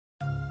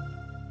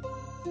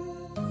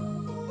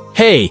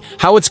Hey,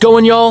 how it's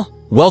going, y'all?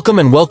 Welcome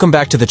and welcome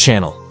back to the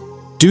channel.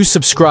 Do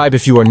subscribe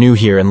if you are new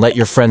here and let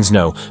your friends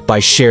know by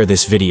share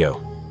this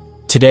video.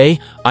 Today,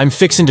 I'm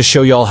fixing to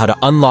show y'all how to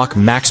unlock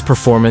max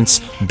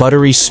performance,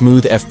 buttery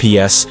smooth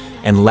FPS,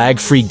 and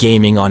lag-free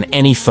gaming on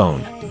any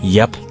phone.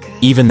 Yep,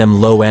 even them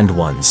low-end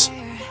ones.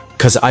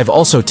 Cause I've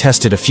also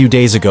tested a few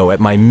days ago at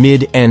my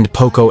mid-end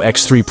Poco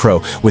X3 Pro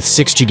with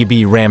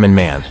 6GB RAM and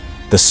man.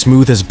 The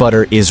smooth as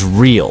butter is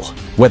real.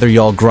 Whether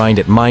y'all grind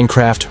at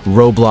Minecraft,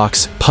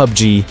 Roblox,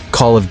 PUBG,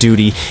 Call of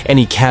Duty,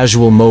 any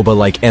casual MOBA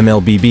like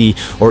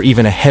MLBB, or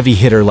even a heavy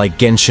hitter like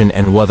Genshin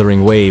and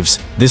Wuthering Waves,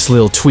 this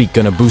little tweak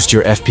gonna boost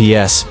your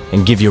FPS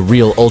and give you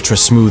real ultra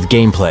smooth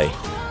gameplay.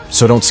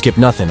 So don't skip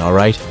nothing,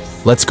 alright?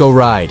 Let's go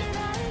ride.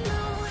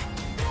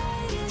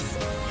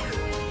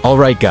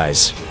 Alright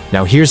guys,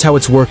 now here's how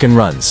its work and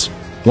runs.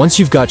 Once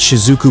you've got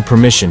Shizuku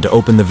permission to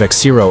open the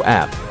Vexiro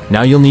app,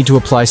 now you'll need to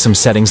apply some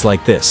settings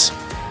like this.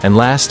 And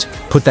last,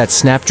 put that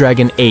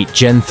Snapdragon 8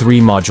 Gen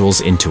 3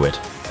 modules into it.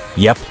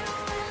 Yep,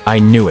 I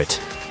knew it.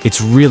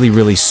 It's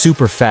really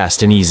super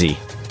fast and easy.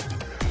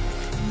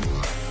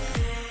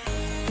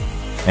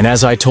 And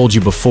as I told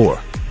you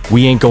before,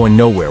 we ain't going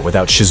nowhere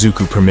without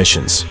Shizuku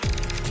permissions.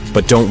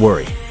 But don't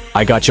worry,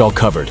 I got y'all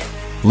covered.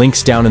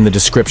 Links down in the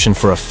description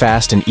for a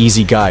fast and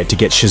easy guide to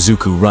get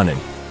Shizuku running.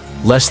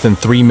 Less than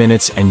 3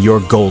 minutes and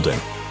you're golden.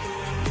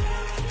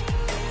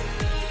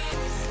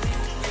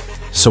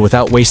 So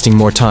without wasting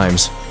more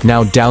times,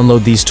 now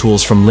download these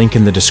tools from link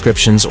in the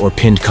descriptions or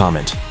pinned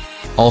comment.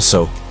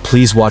 Also,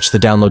 please watch the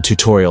download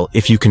tutorial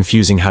if you're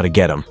confusing how to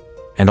get them.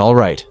 And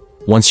alright,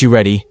 once you're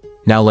ready,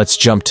 now let's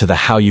jump to the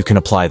how you can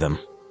apply them.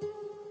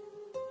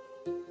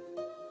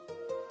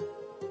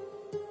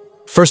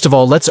 First of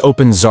all, let's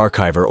open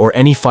Zarchiver or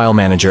any file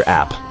manager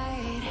app.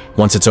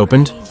 Once it's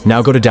opened,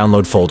 now go to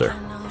download folder.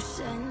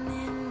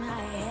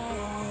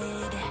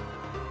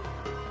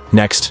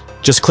 Next,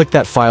 just click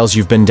that files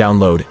you've been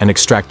download and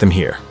extract them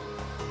here.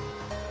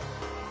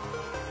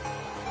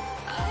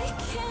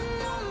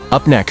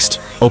 Up next,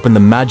 open the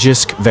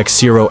Magisk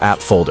Vexiro App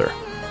folder.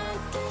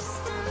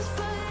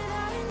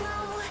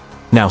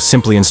 Now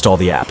simply install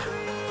the app.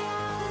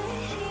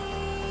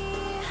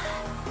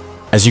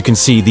 As you can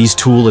see, these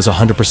tool is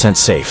 100%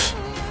 safe.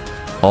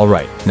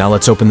 Alright, now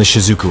let's open the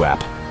Shizuku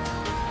app.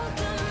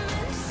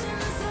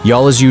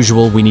 Y'all, as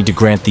usual, we need to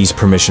grant these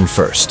permission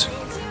first.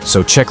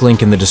 So check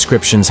link in the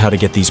descriptions how to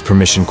get these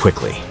permission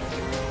quickly.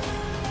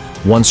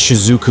 Once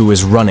Shizuku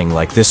is running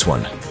like this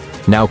one,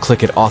 now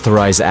click at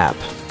Authorize App.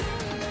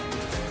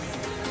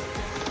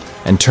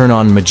 And turn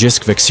on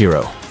Magisk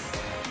Vexiro.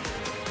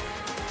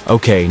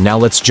 Okay, now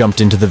let's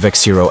jump into the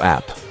Vexiro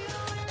app.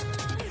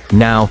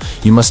 Now,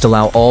 you must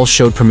allow all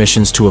showed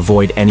permissions to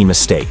avoid any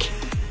mistake.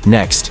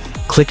 Next,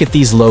 click at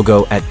these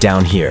logo at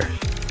down here.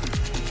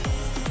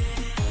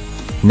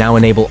 Now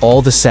enable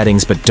all the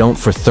settings but don't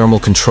for thermal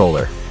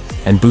controller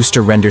and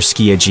booster render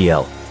Skia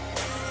GL.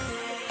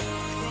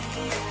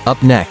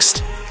 Up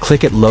next,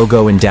 click at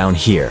logo and down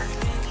here.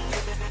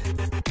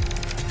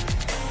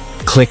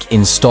 Click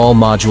Install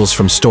Modules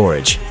from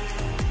Storage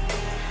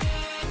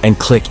and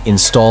click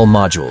Install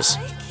Modules.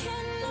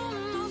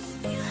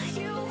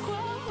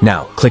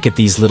 Now, click at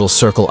these little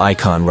circle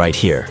icon right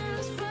here.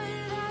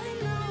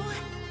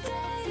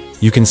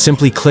 You can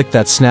simply click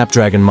that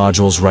Snapdragon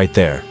modules right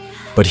there.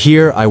 But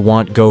here I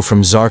want go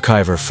from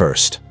Zarchiver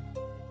first.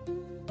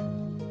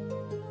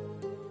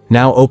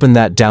 Now open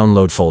that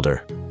download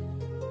folder.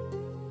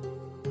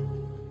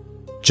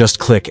 Just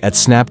click at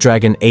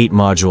Snapdragon 8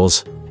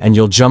 modules and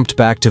you'll jump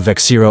back to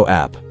Vexiro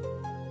app.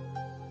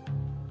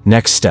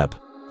 Next step,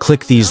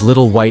 click these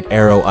little white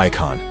arrow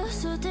icon.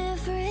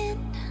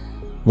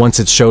 Once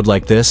it's showed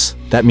like this,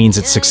 that means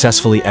it's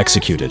successfully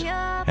executed.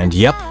 And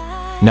yep,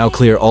 now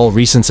clear all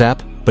recents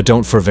app, but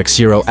don't for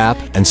Vexiro app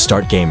and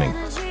start gaming.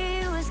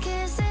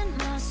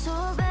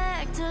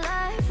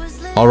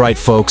 Alright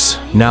folks,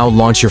 now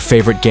launch your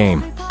favorite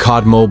game.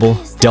 COD Mobile,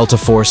 Delta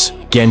Force,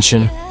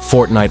 Genshin,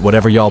 Fortnite,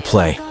 whatever y'all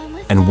play.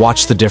 And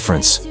watch the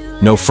difference.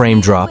 No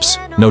frame drops,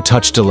 no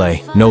touch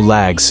delay, no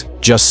lags,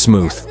 just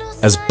smooth.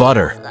 As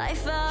butter.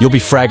 You'll be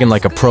fragging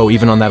like a pro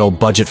even on that old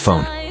budget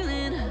phone.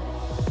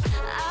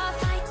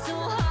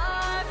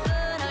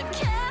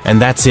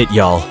 And that's it,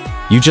 y'all.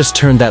 You just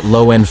turned that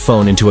low-end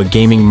phone into a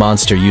gaming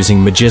monster using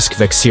Magisk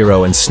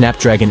Vexiro and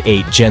Snapdragon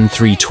 8 Gen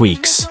 3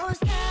 tweaks.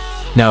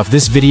 Now if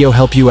this video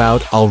helped you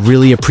out, I'll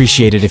really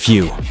appreciate it if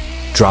you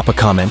drop a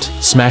comment,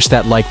 smash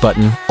that like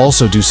button,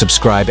 also do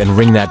subscribe and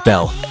ring that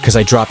bell, cause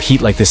I drop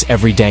heat like this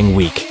every dang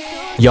week.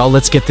 Y'all,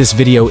 let's get this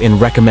video in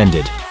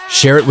recommended.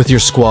 Share it with your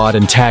squad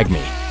and tag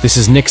me. This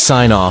is Nick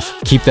sign off,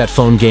 keep that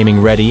phone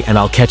gaming ready and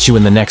I'll catch you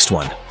in the next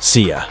one.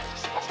 See ya.